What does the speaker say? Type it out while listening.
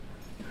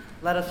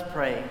Let us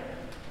pray.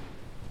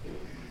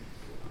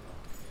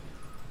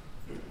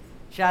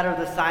 Shatter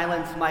the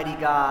silence, mighty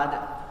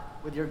God,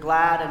 with your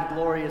glad and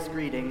glorious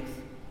greetings.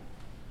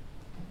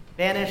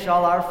 Banish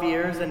all our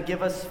fears and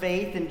give us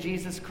faith in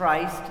Jesus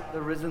Christ,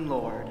 the risen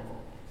Lord.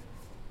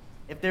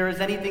 If there is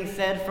anything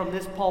said from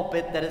this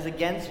pulpit that is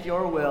against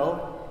your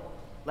will,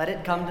 let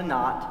it come to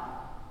naught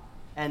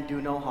and do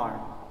no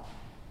harm.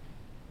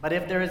 But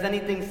if there is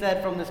anything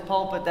said from this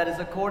pulpit that is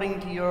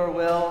according to your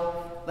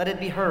will, let it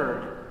be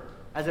heard,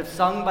 as if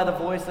sung by the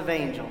voice of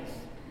angels,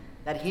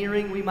 that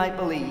hearing we might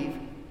believe,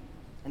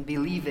 and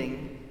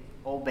believing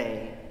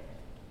obey.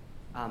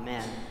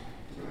 Amen.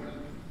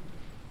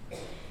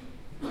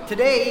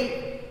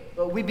 Today,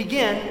 we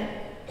begin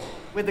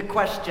with a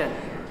question.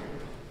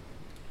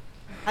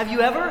 Have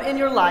you ever in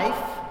your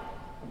life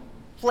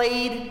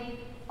played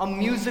a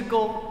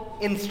musical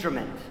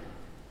instrument?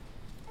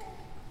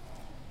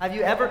 Have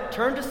you ever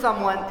turned to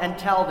someone and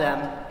tell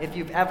them if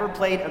you've ever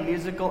played a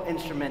musical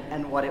instrument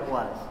and what it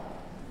was?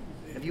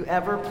 Have you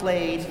ever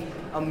played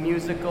a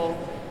musical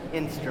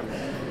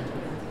instrument?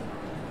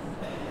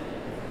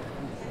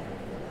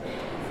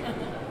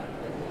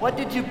 What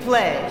did you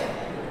play?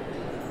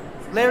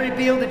 Larry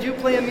Beal, did you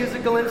play a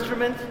musical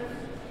instrument?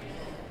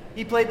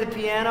 He played the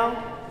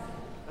piano?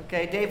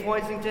 Okay, Dave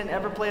Hoisington,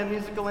 ever play a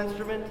musical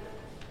instrument?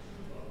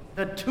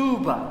 The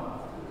tuba.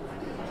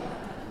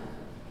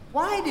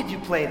 Why did you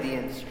play the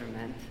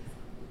instrument?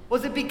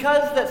 Was it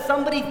because that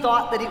somebody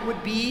thought that it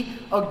would be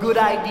a good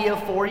idea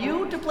for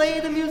you to play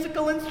the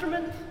musical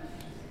instrument?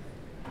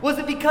 Was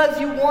it because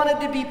you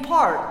wanted to be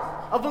part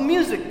of a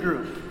music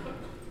group?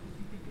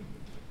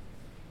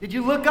 Did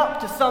you look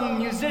up to some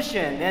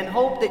musician and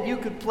hope that you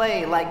could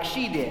play like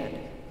she did?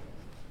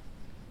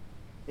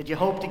 Did you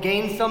hope to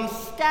gain some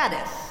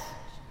status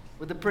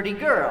with a pretty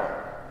girl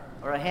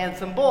or a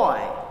handsome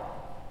boy?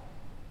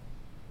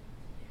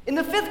 In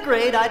the 5th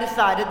grade, I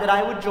decided that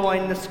I would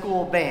join the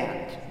school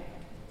band.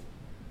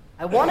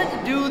 I wanted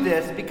to do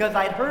this because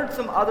I'd heard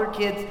some other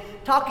kids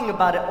talking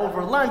about it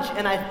over lunch,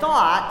 and I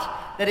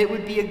thought that it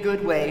would be a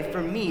good way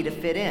for me to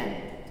fit in.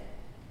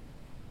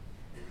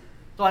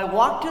 So I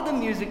walked to the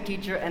music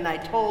teacher and I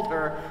told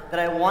her that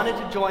I wanted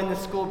to join the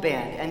school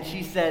band. And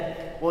she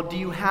said, "Well, do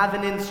you have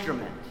an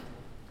instrument?"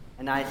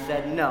 And I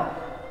said, "No."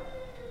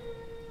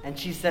 And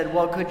she said,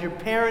 "Well, could your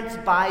parents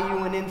buy you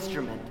an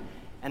instrument?"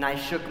 And I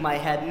shook my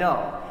head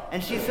no.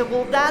 And she said,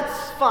 "Well,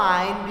 that's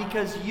fine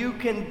because you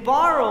can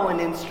borrow an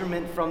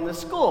instrument from the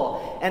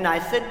school." And I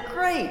said,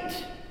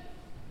 "Great."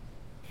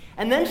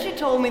 And then she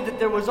told me that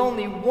there was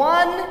only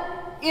one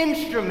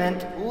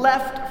instrument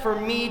left for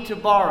me to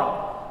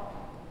borrow.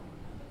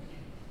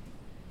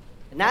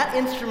 And that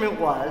instrument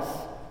was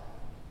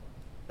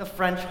the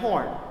French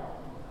horn,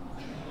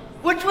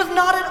 which was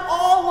not at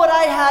all what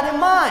I had in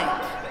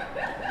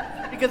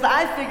mind, because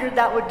I figured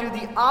that would do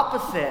the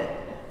opposite,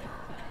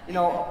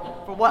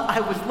 for what I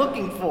was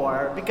looking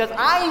for, because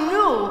I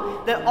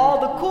knew that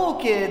all the cool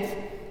kids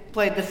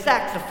played the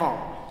saxophone.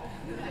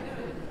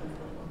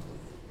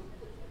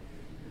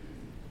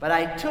 But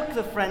I took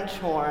the French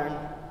horn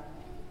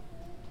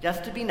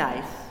just to be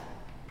nice,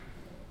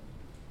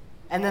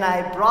 and then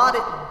I brought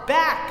it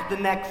back the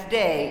next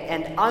day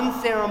and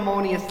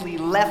unceremoniously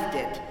left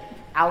it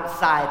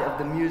outside of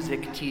the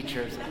music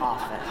teacher's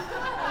office.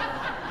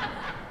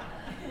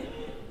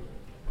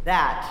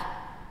 That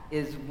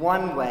is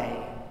one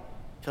way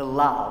to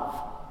love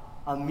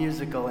a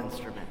musical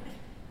instrument.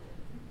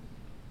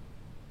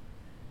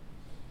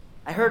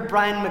 I heard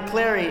Brian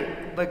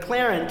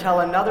McLaren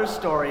tell another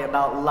story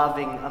about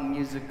loving a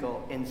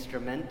musical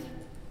instrument.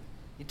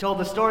 He told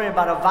the story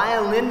about a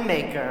violin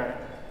maker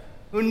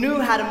who knew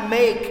how to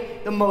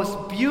make the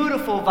most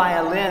beautiful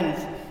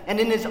violins, and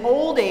in his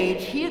old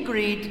age, he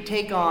agreed to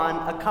take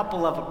on a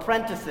couple of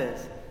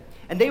apprentices.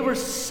 And they were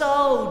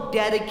so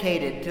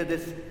dedicated to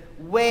this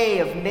way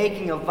of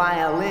making a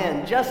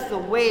violin, just the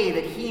way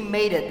that he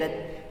made it,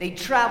 that they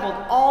traveled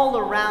all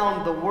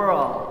around the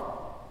world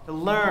to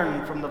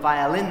learn from the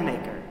violin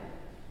maker.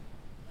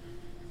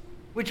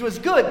 Which was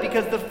good,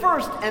 because the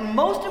first and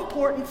most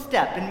important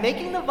step in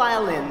making the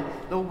violin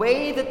the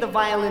way that the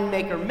violin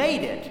maker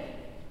made it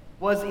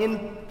was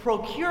in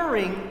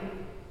procuring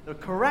the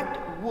correct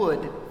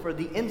wood for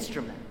the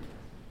instrument.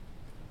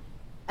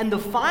 And the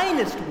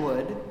finest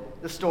wood,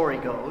 the story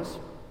goes,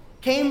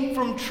 came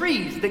from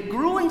trees that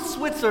grew in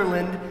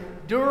Switzerland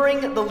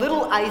during the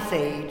Little Ice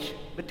Age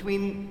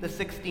between the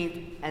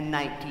 16th and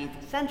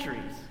 19th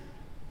centuries.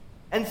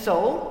 And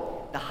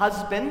so, the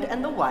husband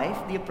and the wife,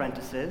 the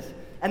apprentices,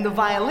 and the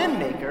violin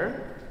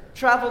maker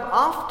traveled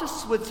off to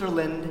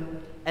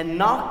Switzerland and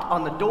knocked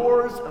on the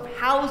doors of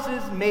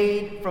houses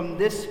made from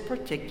this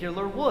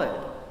particular wood.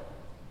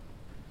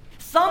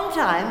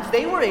 Sometimes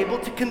they were able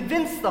to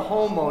convince the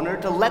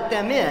homeowner to let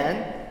them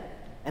in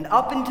and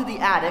up into the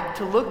attic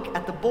to look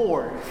at the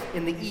boards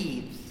in the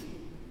eaves.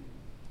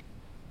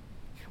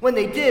 When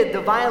they did,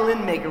 the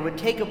violin maker would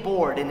take a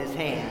board in his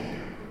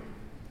hand,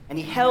 and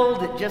he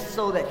held it just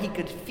so that he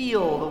could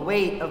feel the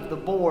weight of the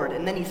board,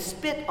 and then he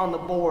spit on the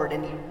board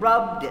and he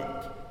rubbed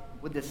it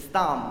with his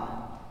thumb.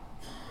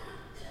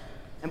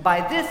 And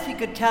by this he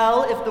could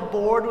tell if the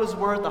board was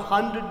worth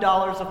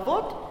 $100 a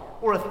foot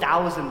or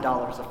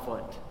 $1,000 a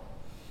foot.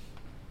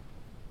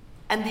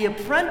 And the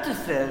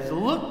apprentices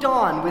looked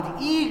on with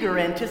eager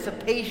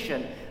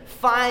anticipation.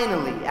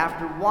 Finally,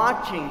 after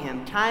watching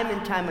him time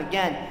and time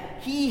again,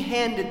 he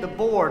handed the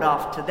board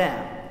off to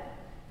them.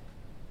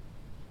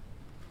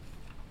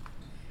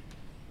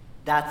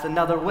 That's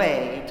another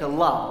way to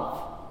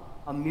love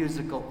a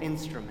musical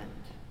instrument.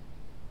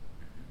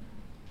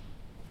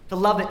 To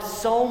love it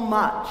so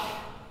much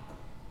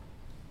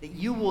that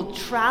you will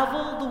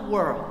travel the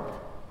world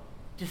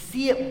to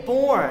see it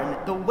born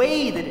the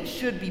way that it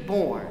should be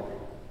born.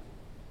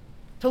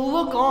 To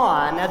look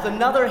on as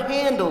another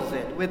handles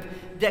it with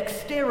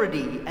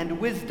dexterity and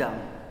wisdom.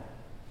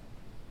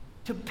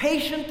 To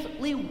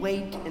patiently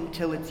wait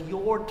until it's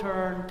your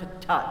turn to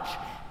touch.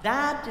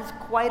 That is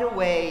quite a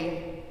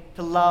way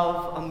to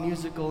love a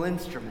musical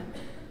instrument.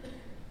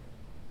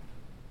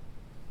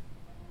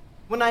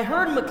 When I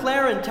heard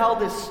McLaren tell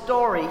this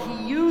story,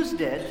 he used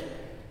it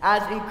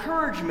as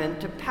encouragement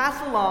to pass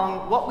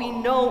along what we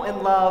know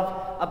and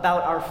love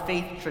about our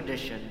faith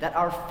tradition, that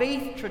our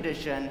faith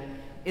tradition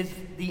is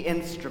the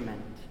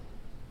instrument.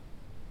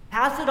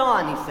 Pass it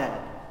on, he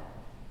said,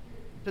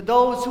 to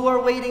those who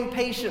are waiting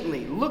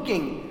patiently,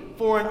 looking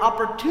for an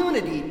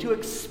opportunity to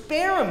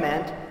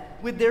experiment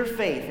with their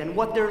faith and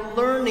what they're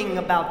learning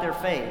about their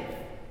faith.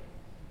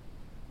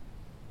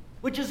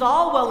 Which is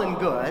all well and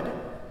good,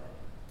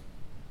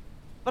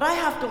 but I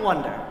have to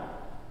wonder,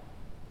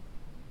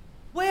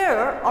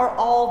 where are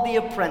all the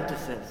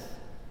apprentices?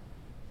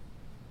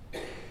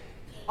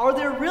 Are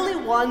there really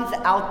ones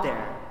out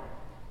there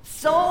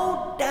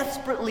so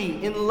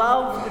desperately in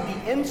love with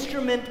the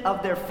instrument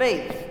of their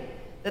faith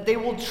that they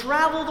will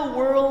travel the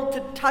world to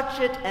touch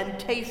it and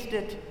taste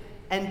it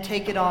and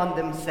take it on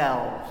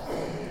themselves?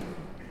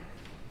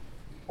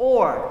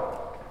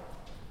 Or,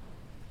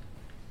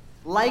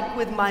 like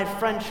with my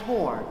French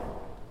horn,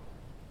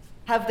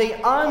 have they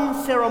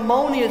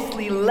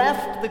unceremoniously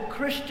left the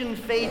Christian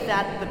faith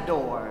at the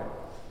door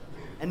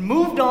and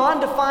moved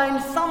on to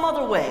find some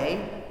other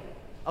way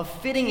of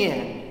fitting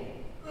in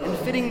and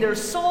fitting their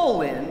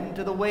soul in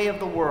to the way of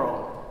the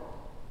world?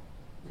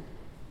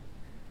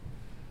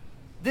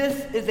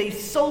 This is a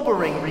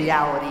sobering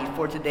reality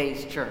for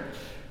today's church,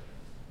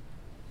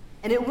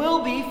 and it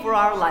will be for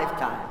our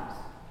lifetimes.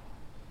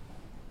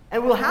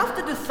 And we'll have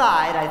to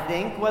decide, I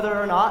think, whether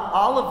or not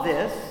all of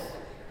this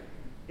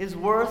is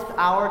worth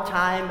our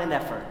time and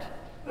effort.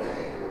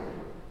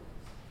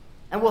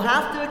 And we'll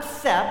have to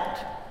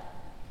accept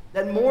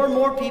that more and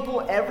more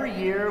people every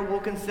year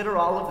will consider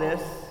all of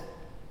this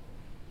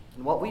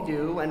and what we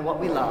do and what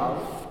we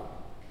love,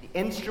 the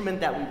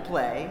instrument that we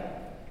play.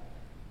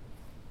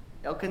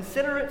 They'll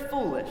consider it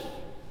foolish.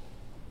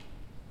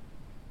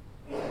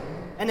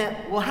 And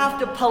we'll have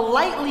to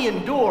politely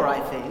endure, I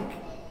think,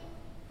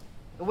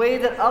 the way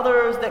that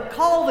others that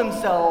call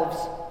themselves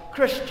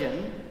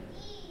Christian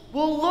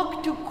will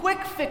look to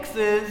quick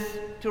fixes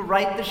to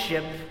right the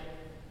ship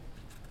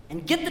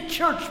and get the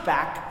church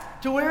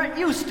back to where it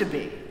used to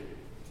be.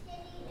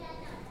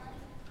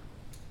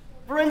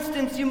 For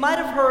instance, you might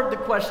have heard the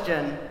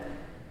question,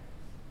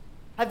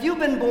 have you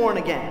been born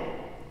again?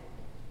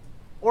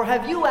 Or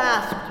have you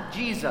asked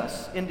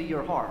Jesus into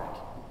your heart?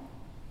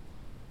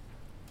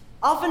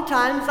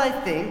 Oftentimes, I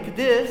think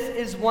this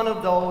is one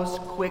of those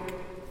quick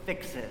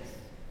fixes.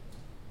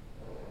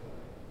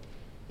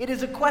 It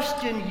is a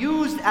question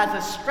used as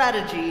a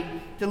strategy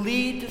to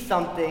lead to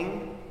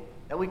something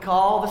that we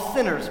call the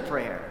sinner's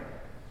prayer,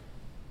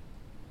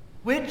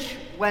 which,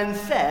 when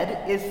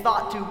said, is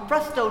thought to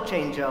presto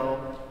changeo,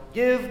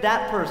 give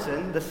that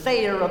person, the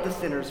sayer of the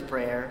sinner's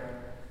prayer,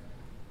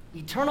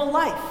 eternal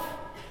life.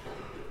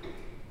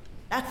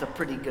 That's a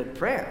pretty good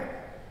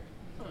prayer.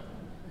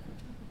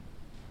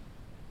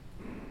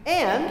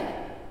 And,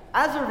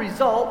 as a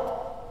result,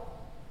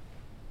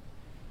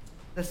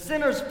 the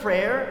sinner's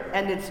prayer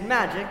and its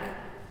magic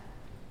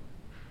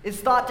is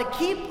thought to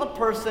keep a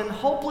person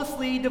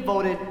hopelessly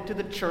devoted to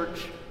the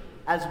church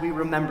as we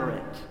remember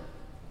it.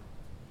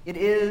 It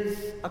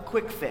is a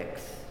quick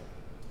fix,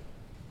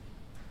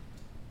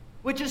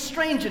 which is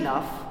strange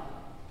enough,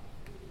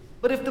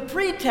 but if the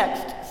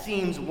pretext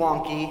seems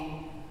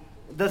wonky,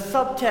 the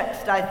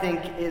subtext, I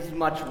think, is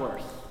much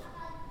worse.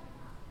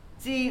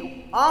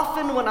 See,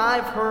 often when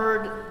I've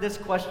heard this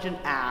question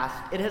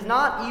asked, it has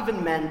not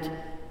even meant,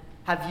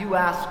 have you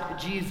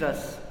asked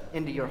Jesus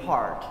into your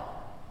heart?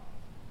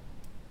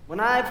 When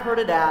I've heard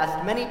it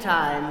asked, many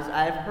times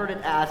I've heard it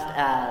asked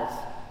as,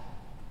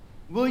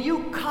 will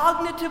you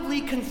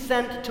cognitively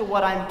consent to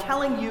what I'm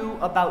telling you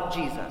about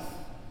Jesus?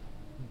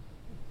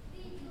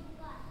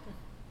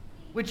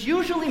 Which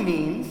usually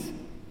means,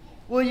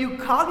 will you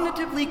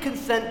cognitively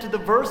consent to the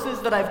verses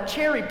that I've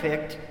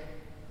cherry-picked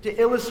to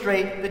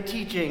illustrate the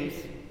teachings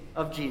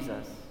of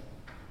Jesus?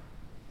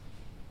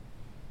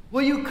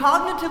 Will you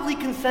cognitively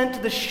consent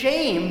to the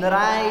shame that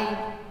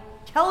I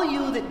tell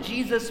you that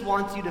Jesus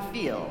wants you to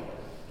feel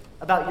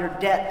about your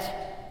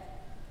debt,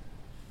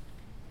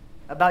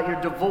 about your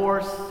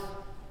divorce,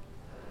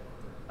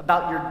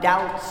 about your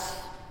doubts,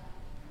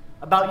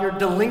 about your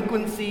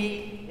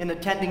delinquency in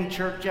attending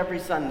church every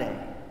Sunday?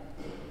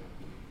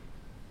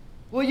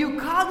 Will you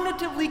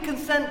cognitively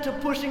consent to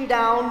pushing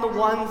down the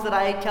ones that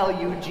I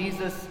tell you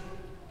Jesus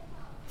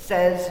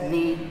says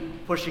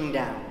need pushing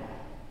down?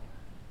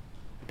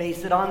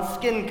 Base it on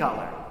skin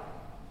color.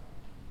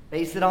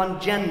 Base it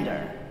on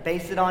gender.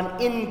 Base it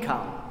on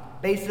income.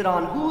 Base it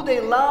on who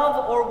they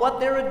love or what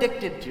they're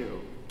addicted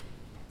to.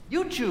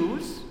 You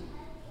choose.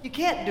 You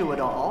can't do it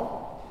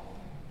all.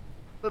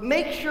 But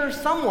make sure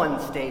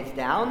someone stays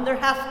down. There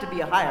has to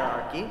be a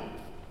hierarchy.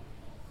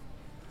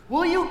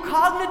 Will you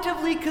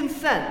cognitively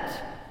consent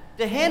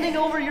to handing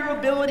over your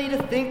ability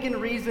to think and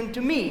reason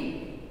to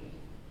me,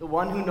 the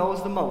one who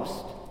knows the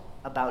most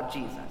about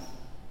Jesus?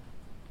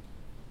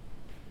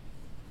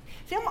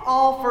 See, I'm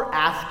all for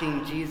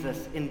asking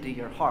Jesus into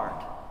your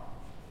heart.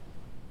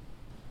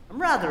 I'm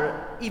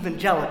rather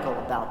evangelical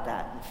about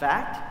that, in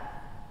fact.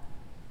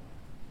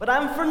 But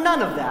I'm for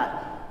none of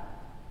that.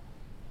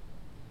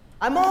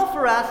 I'm all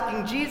for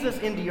asking Jesus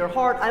into your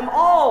heart. I'm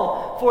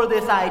all for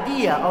this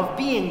idea of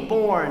being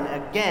born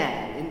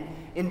again,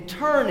 in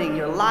turning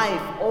your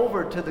life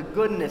over to the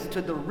goodness,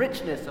 to the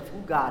richness of who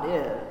God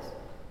is.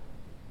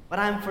 But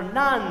I'm for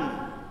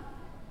none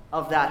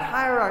of that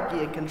hierarchy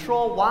and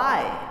control.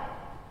 Why?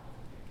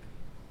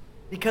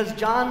 Because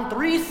John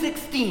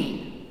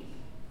 3:16,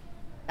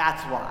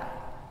 that's why.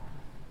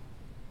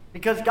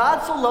 Because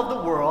God so loved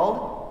the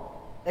world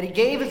that he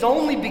gave his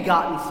only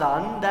begotten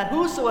Son, that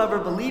whosoever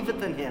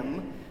believeth in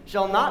him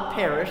shall not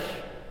perish,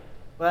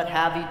 but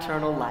have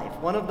eternal life.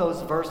 One of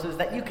those verses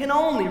that you can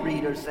only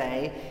read or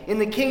say in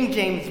the King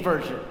James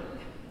Version.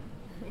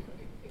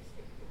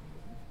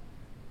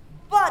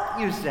 But,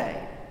 you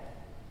say,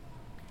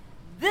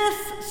 this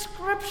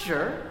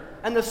scripture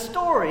and the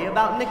story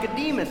about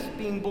Nicodemus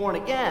being born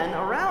again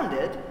around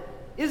it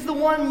is the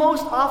one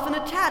most often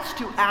attached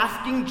to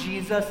asking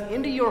Jesus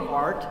into your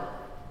heart,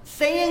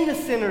 saying the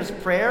sinner's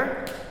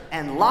prayer,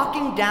 and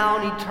locking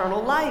down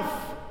eternal life.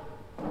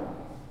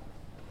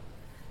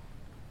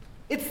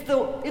 It's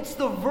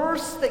the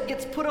verse that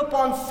gets put up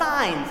on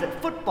signs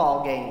at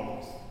football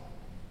games.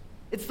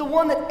 It's the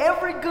one that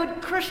every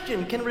good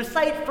Christian can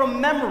recite from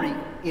memory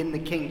in the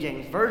King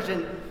James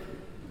Version.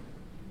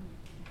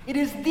 It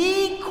is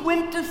the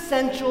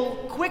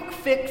quintessential quick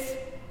fix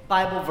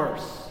Bible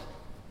verse.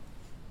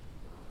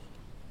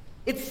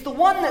 It's the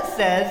one that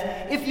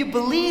says, if you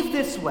believe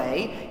this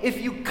way,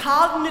 if you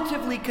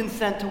cognitively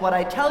consent to what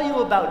I tell you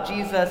about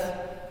Jesus,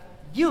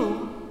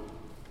 you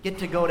get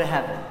to go to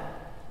heaven.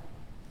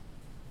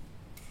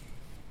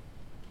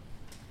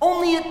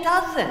 Only it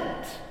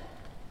doesn't.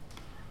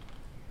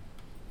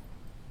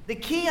 The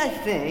key, I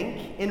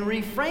think, in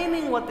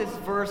reframing what this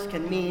verse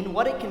can mean,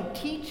 what it can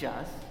teach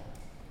us,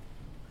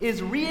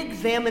 is in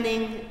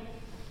re-examining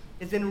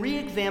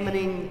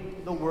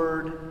the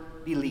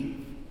word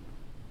believe.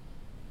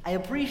 I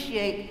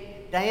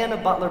appreciate Diana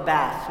Butler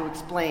Bass, who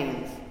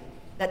explains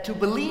that to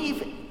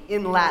believe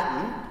in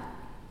Latin,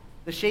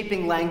 the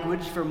shaping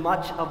language for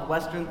much of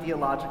Western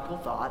theological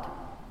thought,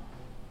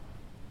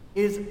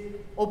 is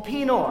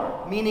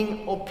opinor,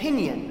 meaning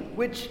opinion,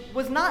 which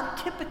was not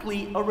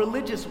typically a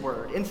religious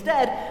word.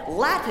 Instead,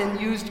 Latin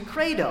used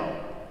credo,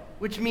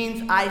 which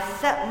means I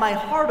set my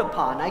heart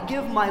upon, I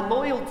give my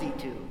loyalty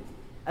to,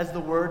 as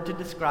the word to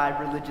describe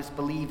religious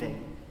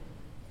believing.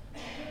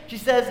 She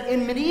says,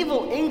 in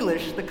medieval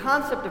English, the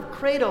concept of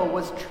credo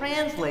was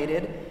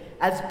translated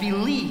as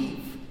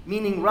believe,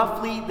 meaning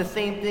roughly the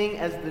same thing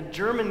as the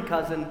German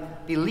cousin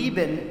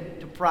belieben,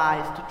 to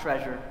prize, to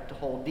treasure, to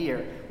hold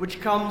dear, which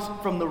comes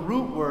from the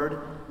root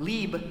word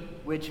lieb,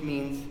 which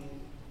means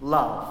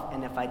love.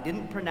 And if I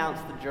didn't pronounce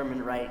the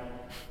German right,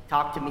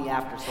 talk to me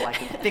after so I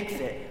can fix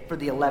it for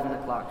the 11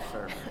 o'clock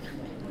sermon.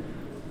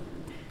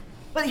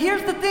 But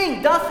here's the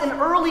thing, thus in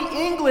early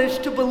English,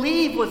 to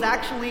believe was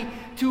actually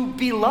to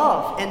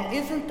beloved. And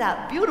isn't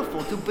that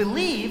beautiful? To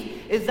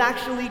believe is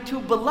actually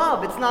to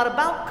beloved. It's not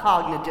about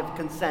cognitive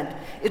consent.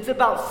 It's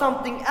about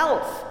something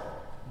else.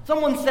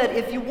 Someone said,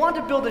 if you want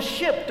to build a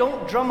ship,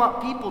 don't drum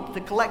up people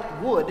to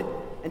collect wood,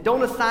 and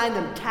don't assign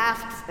them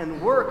tasks and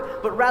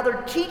work, but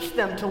rather teach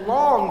them to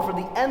long for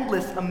the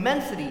endless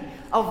immensity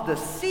of the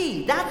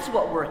sea. That's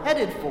what we're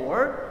headed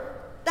for.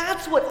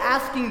 That's what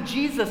asking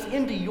Jesus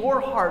into your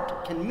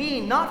heart can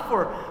mean, not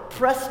for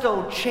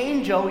presto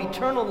changeo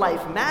eternal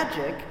life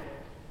magic,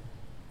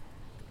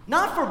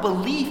 not for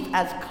belief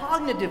as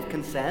cognitive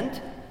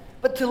consent,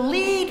 but to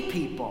lead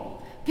people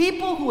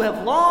who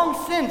have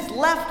long since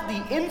left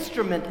the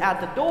instrument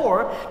at the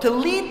door, to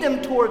lead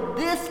them toward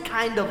this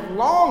kind of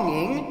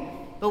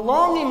longing, the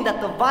longing that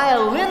the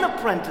violin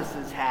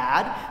apprentices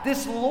had,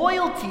 this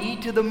loyalty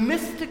to the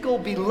mystical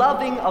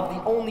beloving of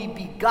the only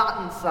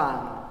begotten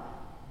Son,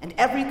 and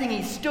everything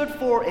he stood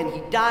for, and he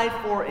died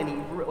for, and he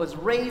was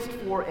raised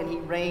for, and he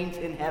reigns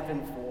in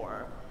heaven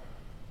for.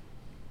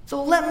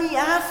 So let me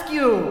ask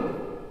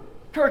you,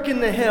 Kirk in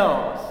the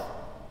Hills,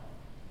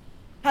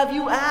 have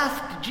you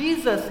asked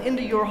Jesus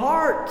into your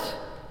heart?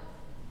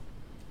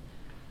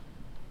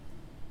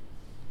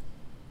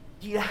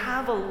 Do you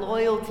have a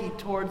loyalty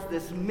towards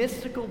this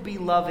mystical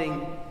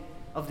beloving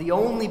of the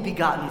only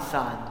begotten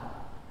Son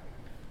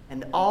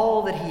and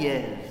all that he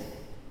is.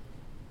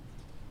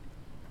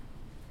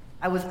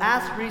 I was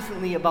asked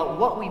recently about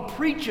what we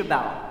preach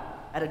about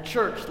at a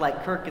church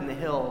like Kirk in the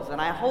Hills,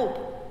 and I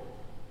hope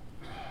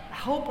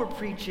we're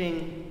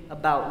preaching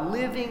about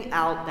living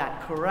out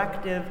that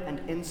corrective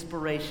and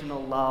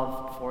inspirational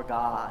love for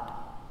God.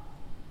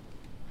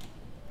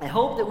 I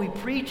hope that we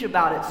preach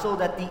about it so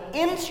that the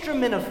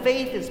instrument of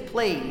faith is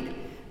played,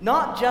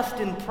 not just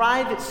in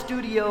private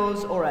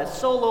studios or as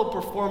solo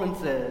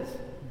performances,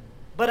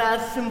 but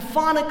as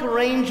symphonic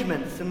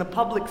arrangements in the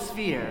public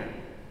sphere.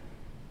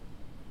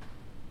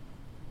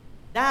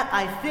 That,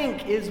 I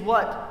think, is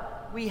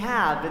what we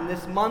have in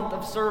this month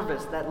of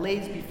service that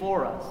lays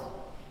before us.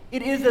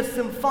 It is a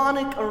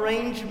symphonic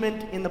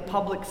arrangement in the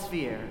public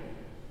sphere.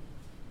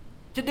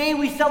 Today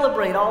we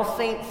celebrate All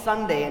Saints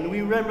Sunday, and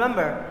we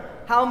remember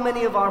how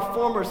many of our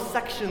former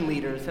section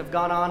leaders have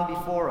gone on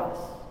before us,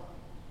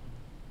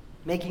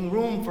 making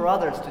room for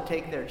others to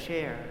take their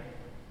chair.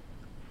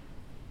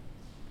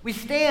 We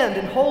stand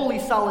in holy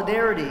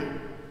solidarity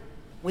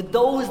with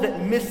those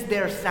that miss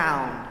their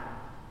sound.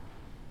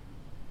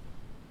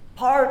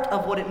 Part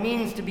of what it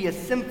means to be a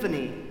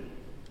symphony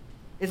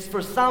is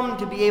for some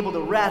to be able to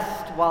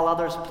rest while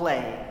others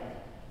play.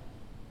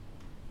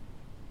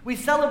 We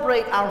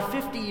celebrate our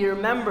 50-year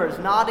members,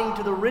 nodding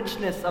to the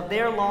richness of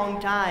their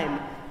long-time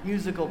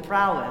musical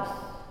prowess.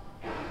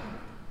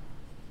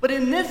 But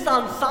in this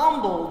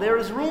ensemble, there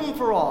is room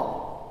for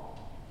all.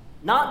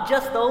 Not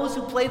just those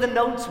who play the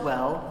notes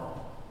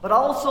well, but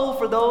also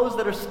for those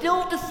that are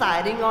still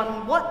deciding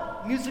on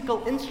what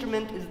musical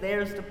instrument is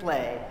theirs to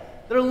play.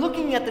 That are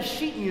looking at the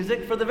sheet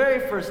music for the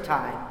very first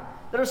time.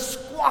 That are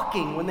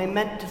squawking when they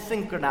meant to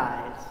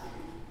synchronize.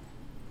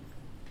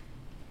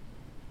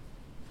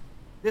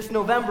 This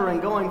November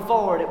and going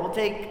forward, it will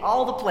take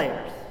all the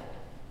players.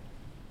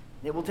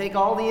 It will take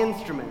all the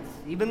instruments,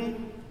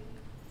 even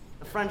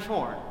the French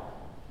horn,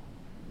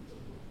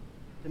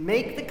 to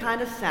make the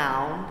kind of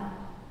sound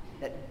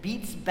that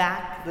beats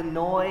back the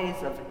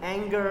noise of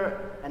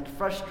anger and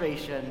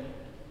frustration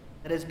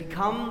that has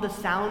become the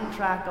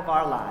soundtrack of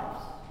our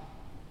lives.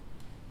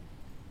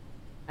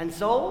 And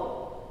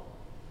so,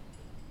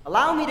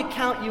 allow me to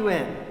count you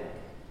in.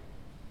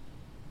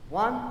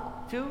 1,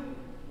 2,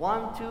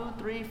 1, 2,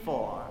 3,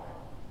 4.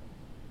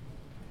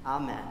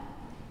 Amen.